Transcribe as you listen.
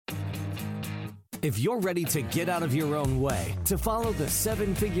If you're ready to get out of your own way to follow the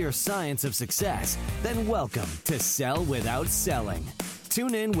seven-figure science of success, then welcome to Sell Without Selling.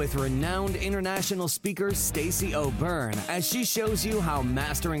 Tune in with renowned international speaker Stacey O'Byrne as she shows you how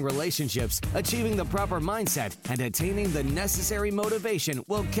mastering relationships, achieving the proper mindset, and attaining the necessary motivation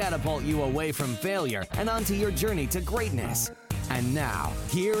will catapult you away from failure and onto your journey to greatness. And now,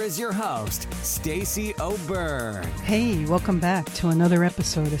 here is your host, Stacey O'Byrne. Hey, welcome back to another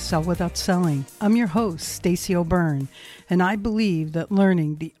episode of Sell Without Selling. I'm your host, Stacey O'Byrne, and I believe that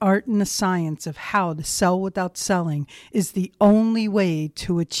learning the art and the science of how to sell without selling is the only way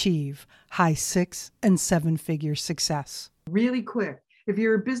to achieve high 6- and 7-figure success. Really quick, if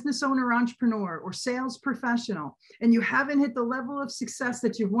you're a business owner, entrepreneur, or sales professional, and you haven't hit the level of success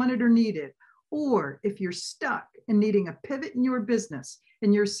that you wanted or needed, or if you're stuck and needing a pivot in your business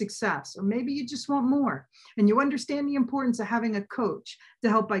and your success, or maybe you just want more and you understand the importance of having a coach to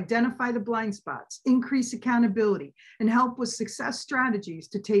help identify the blind spots, increase accountability, and help with success strategies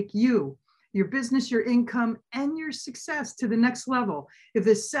to take you, your business, your income, and your success to the next level. If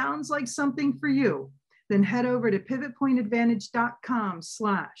this sounds like something for you, then head over to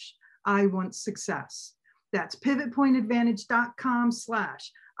pivotpointadvantage.com/I want success. That's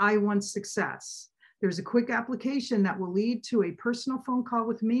pivotpointadvantage.com/I want success. There's a quick application that will lead to a personal phone call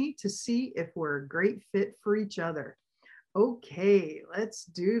with me to see if we're a great fit for each other. Okay, let's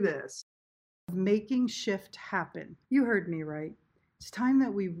do this. Making shift happen. You heard me right. It's time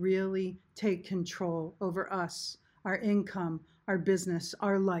that we really take control over us, our income, our business,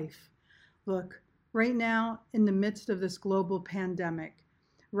 our life. Look, right now, in the midst of this global pandemic,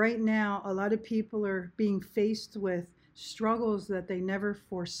 right now, a lot of people are being faced with struggles that they never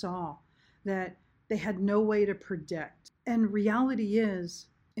foresaw, that they had no way to predict. And reality is,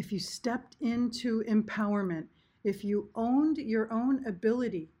 if you stepped into empowerment, if you owned your own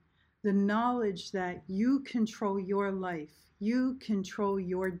ability, the knowledge that you control your life, you control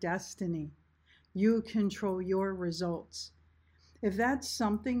your destiny, you control your results. If that's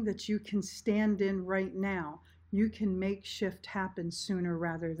something that you can stand in right now, you can make shift happen sooner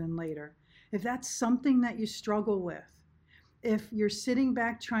rather than later. If that's something that you struggle with, if you're sitting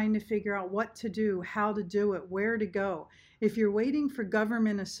back trying to figure out what to do, how to do it, where to go, if you're waiting for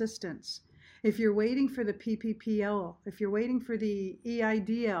government assistance, if you're waiting for the PPPL, if you're waiting for the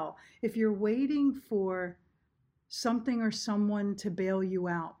EIDL, if you're waiting for something or someone to bail you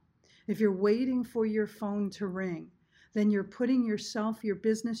out, if you're waiting for your phone to ring, then you're putting yourself, your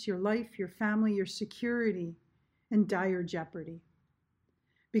business, your life, your family, your security in dire jeopardy.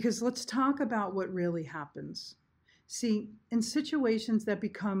 Because let's talk about what really happens. See, in situations that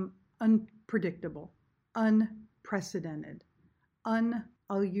become unpredictable, unprecedented,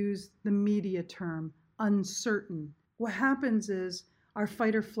 I'll use the media term, uncertain, what happens is our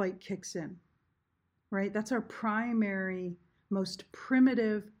fight or flight kicks in, right? That's our primary, most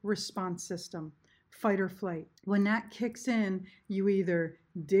primitive response system, fight or flight. When that kicks in, you either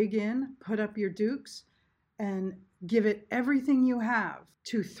dig in, put up your dukes, and give it everything you have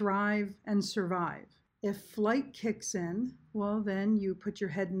to thrive and survive. If flight kicks in, well, then you put your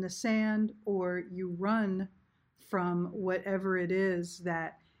head in the sand or you run from whatever it is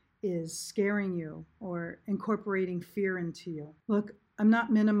that is scaring you or incorporating fear into you. Look, I'm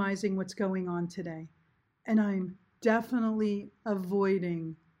not minimizing what's going on today, and I'm definitely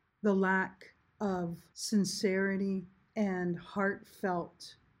avoiding the lack of sincerity and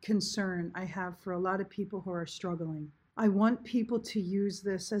heartfelt concern I have for a lot of people who are struggling. I want people to use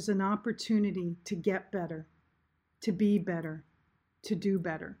this as an opportunity to get better, to be better, to do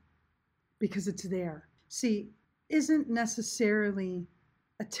better, because it's there. See, isn't necessarily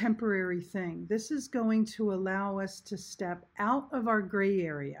a temporary thing. This is going to allow us to step out of our gray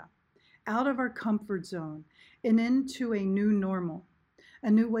area, out of our comfort zone, and into a new normal,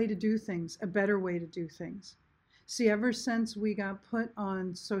 a new way to do things, a better way to do things. See, ever since we got put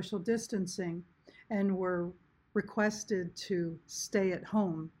on social distancing and were requested to stay at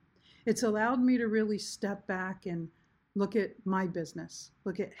home, it's allowed me to really step back and look at my business,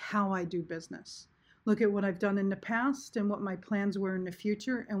 look at how I do business, look at what I've done in the past and what my plans were in the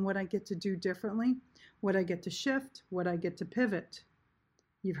future and what I get to do differently, what I get to shift, what I get to pivot.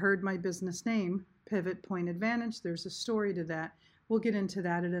 You've heard my business name, Pivot Point Advantage. There's a story to that. We'll get into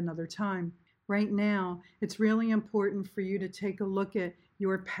that at another time. Right now, it's really important for you to take a look at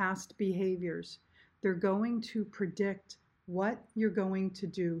your past behaviors. They're going to predict what you're going to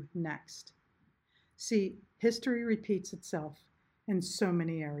do next. See, history repeats itself in so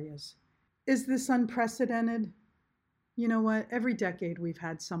many areas. Is this unprecedented? You know what? Every decade we've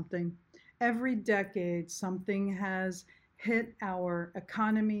had something. Every decade something has hit our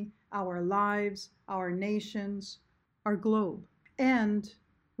economy, our lives, our nations, our globe. And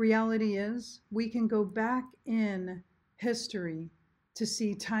reality is, we can go back in history to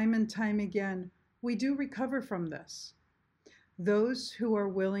see time and time again, we do recover from this. Those who are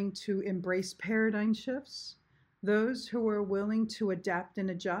willing to embrace paradigm shifts, those who are willing to adapt and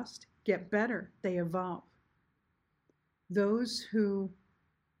adjust, get better, they evolve. Those who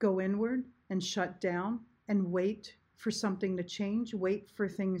go inward and shut down and wait for something to change, wait for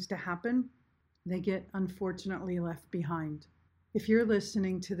things to happen, they get unfortunately left behind. If you're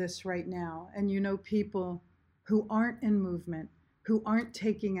listening to this right now and you know people who aren't in movement, who aren't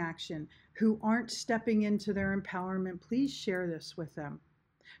taking action, who aren't stepping into their empowerment, please share this with them.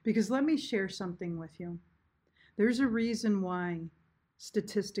 Because let me share something with you. There's a reason why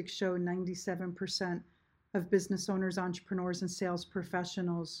statistics show 97% of business owners, entrepreneurs, and sales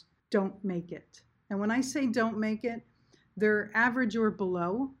professionals don't make it. And when I say don't make it, they're average or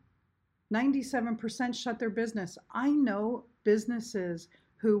below. 97% shut their business. I know businesses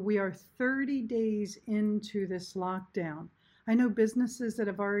who we are 30 days into this lockdown. I know businesses that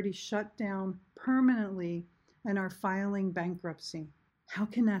have already shut down permanently and are filing bankruptcy. How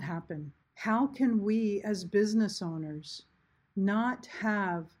can that happen? How can we as business owners not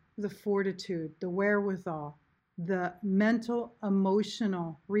have the fortitude, the wherewithal, the mental,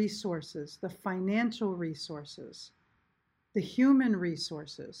 emotional resources, the financial resources, the human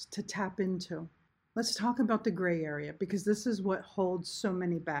resources to tap into? Let's talk about the gray area, because this is what holds so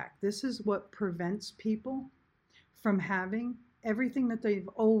many back. This is what prevents people from having everything that they've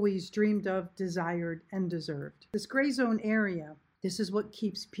always dreamed of, desired, and deserved. This gray zone area, this is what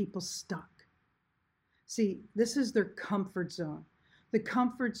keeps people stuck. See, this is their comfort zone. The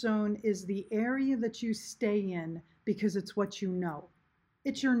comfort zone is the area that you stay in because it's what you know.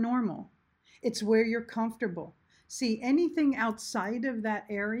 It's your normal. It's where you're comfortable. See, anything outside of that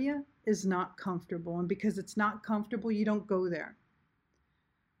area is not comfortable. And because it's not comfortable, you don't go there.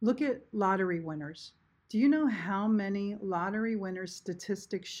 Look at lottery winners. Do you know how many lottery winners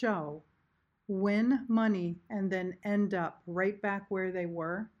statistics show win money and then end up right back where they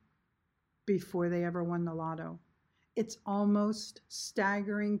were before they ever won the lotto? It's almost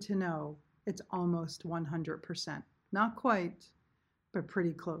staggering to know it's almost 100%. Not quite, but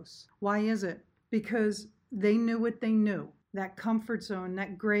pretty close. Why is it? Because they knew what they knew. That comfort zone,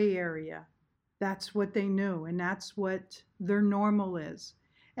 that gray area, that's what they knew, and that's what their normal is.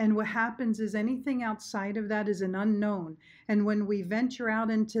 And what happens is anything outside of that is an unknown. And when we venture out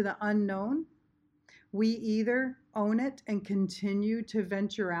into the unknown, we either own it and continue to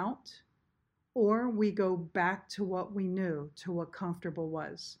venture out, or we go back to what we knew, to what comfortable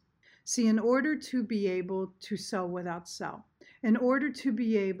was. See, in order to be able to sell without sell, in order to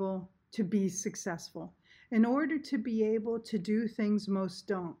be able to be successful, in order to be able to do things most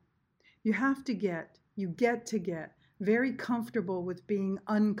don't, you get to get very comfortable with being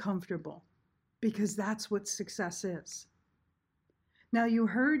uncomfortable, because that's what success is. Now, you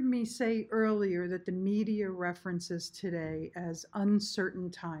heard me say earlier that the media references today as uncertain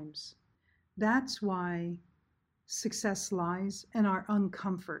times. That's why success lies in our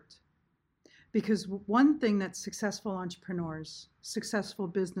uncomfort. Because one thing that successful entrepreneurs, successful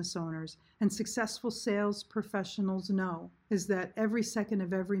business owners, and successful sales professionals know is that every second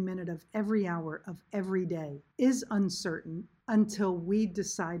of every minute of every hour of every day is uncertain until we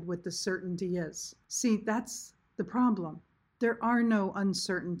decide what the certainty is. See, that's the problem. There are no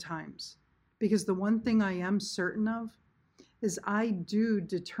uncertain times, because the one thing I am certain of is I do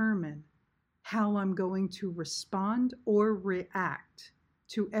determine how I'm going to respond or react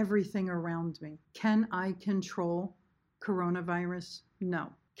to everything around me. Can I control coronavirus? No.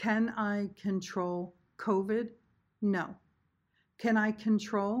 Can I control COVID? No. Can I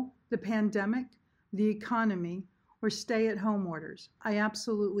control the pandemic, the economy, or stay-at-home orders? I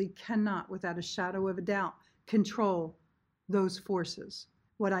absolutely cannot, without a shadow of a doubt, control those forces.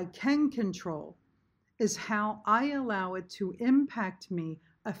 What I can control is how I allow it to impact me,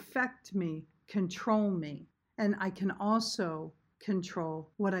 affect me, control me. And I can also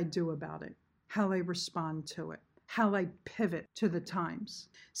control what I do about it, how I respond to it, how I pivot to the times.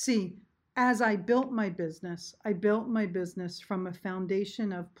 See, as I built my business from a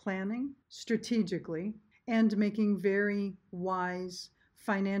foundation of planning strategically and making very wise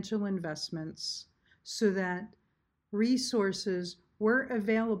financial investments so that resources were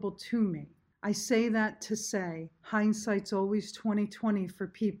available to me. I say that to say hindsight's always 20/20 for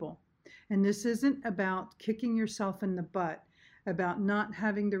people. And this isn't about kicking yourself in the butt, about not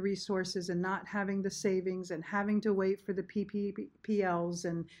having the resources and not having the savings and having to wait for the PPPLs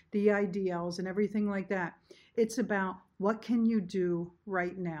and the IDLs and everything like that. It's about What can you do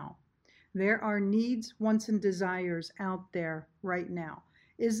right now? There are needs, wants, and desires out there right now.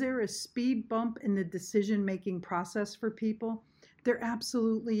 Is there a speed bump in the decision-making process for people? There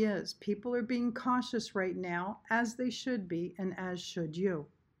absolutely is. People are being cautious right now, as they should be, and as should you.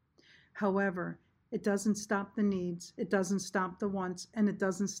 However, it doesn't stop the needs, it doesn't stop the wants, and it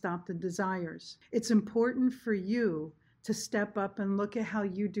doesn't stop the desires. It's important for you to step up and look at how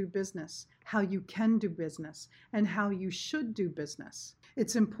you do business, how you can do business, and how you should do business.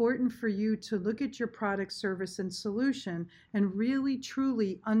 It's important for you to look at your product, service, and solution and really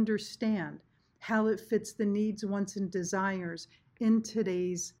truly understand how it fits the needs, wants, and desires in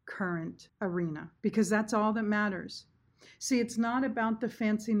today's current arena, because that's all that matters. See, it's not about the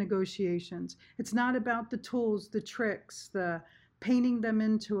fancy negotiations. It's not about the tools, the tricks, the painting them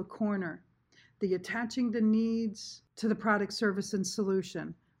into a corner, the attaching the needs to the product, service, and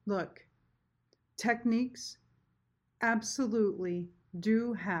solution. Look, techniques absolutely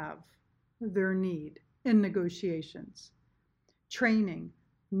do have their need in negotiations. Training,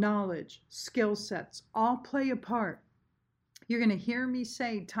 knowledge, skill sets all play a part. You're going to hear me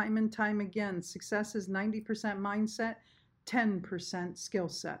say time and time again, success is 90% mindset, 10% skill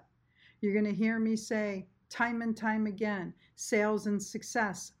set. You're going to hear me say time and time again, sales and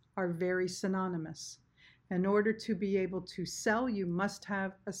success are very synonymous. In order to be able to sell, you must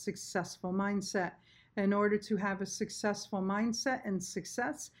have a successful mindset. In order to have a successful mindset and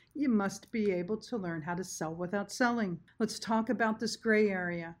success, you must be able to learn how to sell without selling. Let's talk about this gray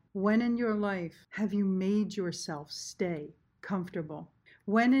area. When in your life have you made yourself stay comfortable?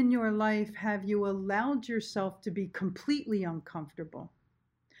 When in your life have you allowed yourself to be completely uncomfortable?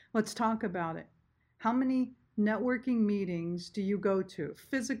 Let's talk about it. How many networking meetings do you go to?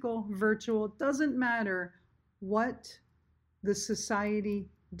 Physical, virtual, doesn't matter what the society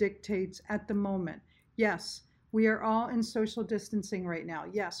dictates at the moment. Yes, we are all in social distancing right now.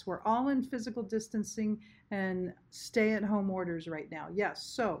 Yes, we're all in physical distancing and stay-at-home orders right now. Yes,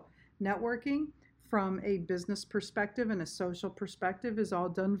 so networking from a business perspective and a social perspective is all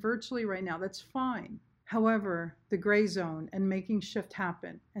done virtually right now. That's fine. However, the gray zone and making shift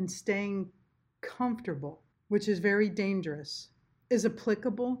happen and staying comfortable, which is very dangerous, is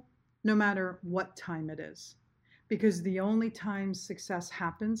applicable no matter what time it is. Because the only time success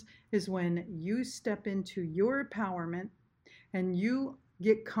happens is when you step into your empowerment and you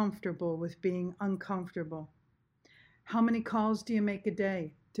get comfortable with being uncomfortable. How many calls do you make a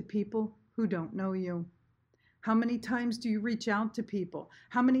day to people who don't know you? How many times do you reach out to people?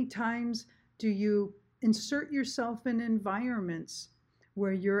 How many times do you insert yourself in environments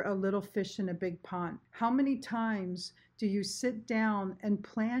where you're a little fish in a big pond? How many times do you sit down and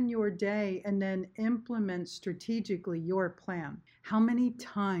plan your day and then implement strategically your plan? How many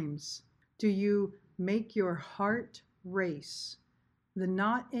times do you make your heart race, the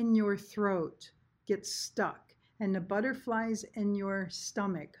knot in your throat gets stuck, and the butterflies in your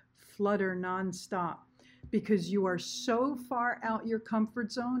stomach flutter nonstop because you are so far out your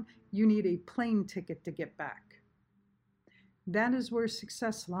comfort zone, you need a plane ticket to get back? That is where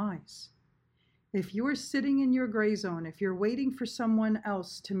success lies. If you're sitting in your gray zone, if you're waiting for someone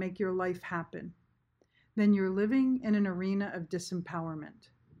else to make your life happen, then you're living in an arena of disempowerment.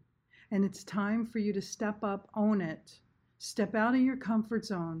 And it's time for you to step up, own it, step out of your comfort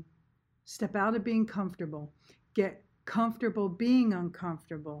zone, step out of being comfortable, get comfortable being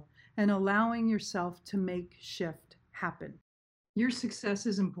uncomfortable, and allowing yourself to make shift happen. Your success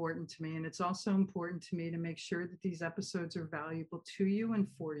is important to me, and it's also important to me to make sure that these episodes are valuable to you and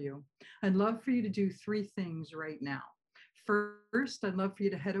for you. I'd love for you to do 3 things right now. First, I'd love for you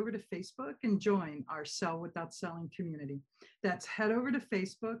to head over to Facebook and join our Sell Without Selling community. That's head over to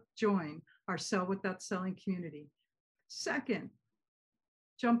Facebook, join our Sell Without Selling community. Second,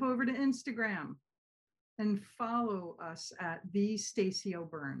 jump over to Instagram and follow us at The Stacey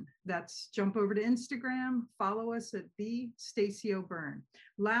O'Byrne. That's jump over to Instagram, follow us at The Stacey O'Byrne.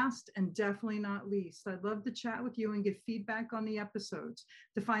 Last and definitely not least, I'd love to chat with you and give feedback on the episodes,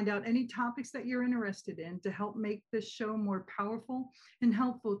 to find out any topics that you're interested in, to help make this show more powerful and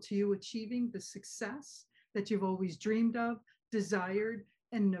helpful to you achieving the success that you've always dreamed of, desired,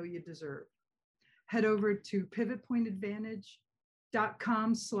 and know you deserve. Head over to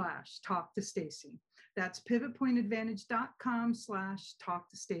pivotpointadvantage.com/talk-to-Stacey. That's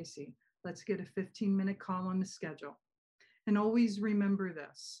pivotpointadvantage.com/talk-to-Stacey. Let's get a 15-minute call on the schedule. And always remember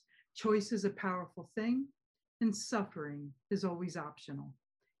this: choice is a powerful thing, and suffering is always optional.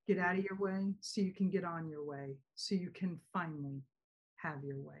 Get out of your way so you can get on your way, so you can finally have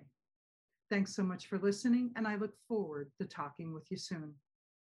your way. Thanks so much for listening, and I look forward to talking with you soon.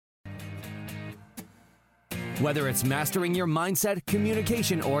 Whether it's mastering your mindset,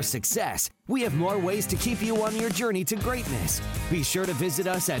 communication, or success, we have more ways to keep you on your journey to greatness. Be sure to visit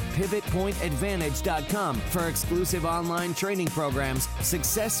us at pivotpointadvantage.com for exclusive online training programs,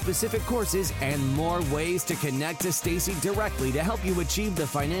 success-specific courses, and more ways to connect to Stacy directly to help you achieve the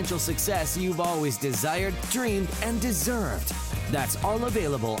financial success you've always desired, dreamed, and deserved. That's all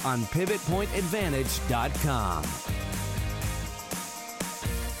available on pivotpointadvantage.com.